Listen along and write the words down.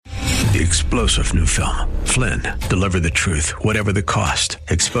The explosive new film, Flynn, Deliver the Truth, Whatever the Cost,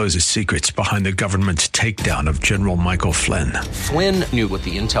 exposes secrets behind the government's takedown of General Michael Flynn. Flynn knew what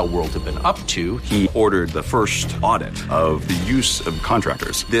the intel world had been up to. He ordered the first audit of the use of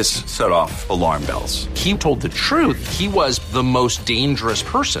contractors. This set off alarm bells. He told the truth. He was the most dangerous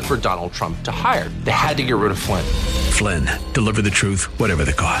person for Donald Trump to hire. They had to get rid of Flynn. Flynn, Deliver the Truth, Whatever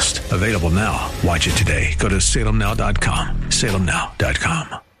the Cost. Available now. Watch it today. Go to salemnow.com.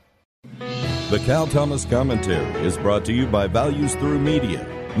 salemnow.com. The Cal Thomas Commentary is brought to you by Values Through Media.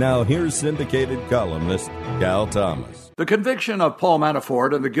 Now here's syndicated columnist Cal Thomas. The conviction of Paul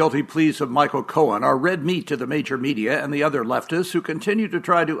Manafort and the guilty pleas of Michael Cohen are red meat to the major media and the other leftists who continue to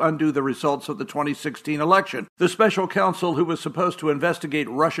try to undo the results of the 2016 election. The special counsel who was supposed to investigate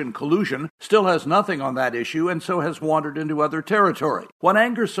Russian collusion still has nothing on that issue and so has wandered into other territory. What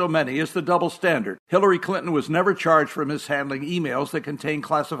angers so many is the double standard. Hillary Clinton was never charged for mishandling emails that contain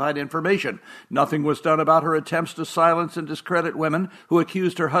classified information. Nothing was done about her attempts to silence and discredit women who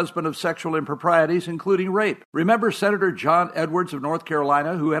accused her husband of sexual improprieties, including rape. Remember Senator John Edwards of North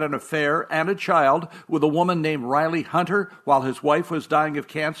Carolina, who had an affair and a child with a woman named Riley Hunter while his wife was dying of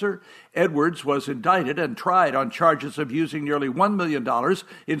cancer? Edwards was indicted and tried on charges of using nearly $1 million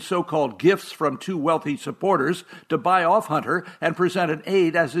in so-called gifts from two wealthy supporters to buy off Hunter and present an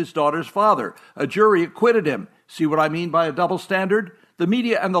aide as his daughter's father. A jury acquitted him. See what I mean by a double standard? The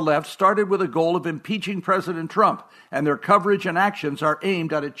media and the left started with a goal of impeaching President Trump, and their coverage and actions are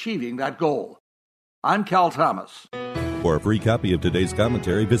aimed at achieving that goal. I'm Cal Thomas. For a free copy of today's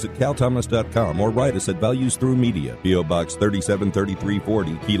commentary, visit calthomas.com or write us at Values Through Media, P.O. Box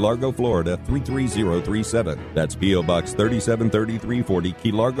 373340, Key Largo, Florida 33037. That's P.O. Box 373340,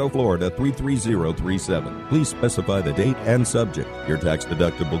 Key Largo, Florida 33037. Please specify the date and subject. Your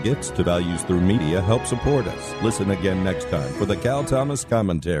tax-deductible gifts to Values Through Media help support us. Listen again next time for the Cal Thomas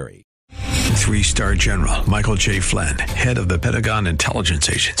Commentary. Three-star General Michael J. Flynn, head of the Pentagon Intelligence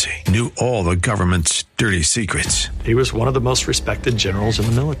Agency, knew all the government's dirty secrets. He was one of the most respected generals in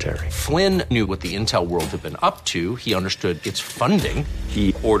the military. Flynn knew what the intel world had been up to. He understood its funding.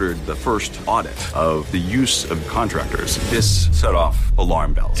 He ordered the first audit of the use of contractors. This set off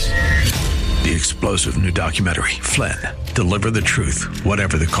alarm bells. The explosive new documentary, Flynn, Deliver the Truth,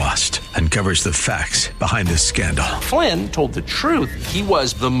 Whatever the Cost, uncovers the facts behind this scandal. Flynn told the truth. He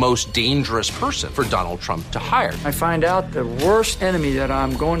was the most dangerous person for Donald Trump to hire. I find out the worst enemy that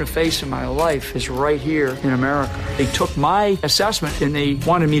I'm going to face in my life is right here in America. They took my assessment and they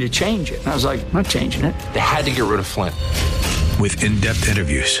wanted me to change it. And I was like, I'm not changing it. They had to get rid of Flynn. With in-depth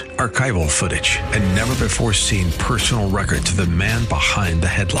interviews, archival footage, and never-before-seen personal records of the man behind the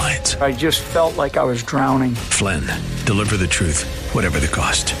headlines. I just felt like I was drowning. Flynn, Deliver the Truth, Whatever the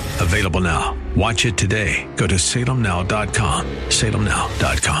Cost. Available now. Watch it today. Go to salemnow.com.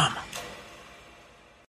 salemnow.com.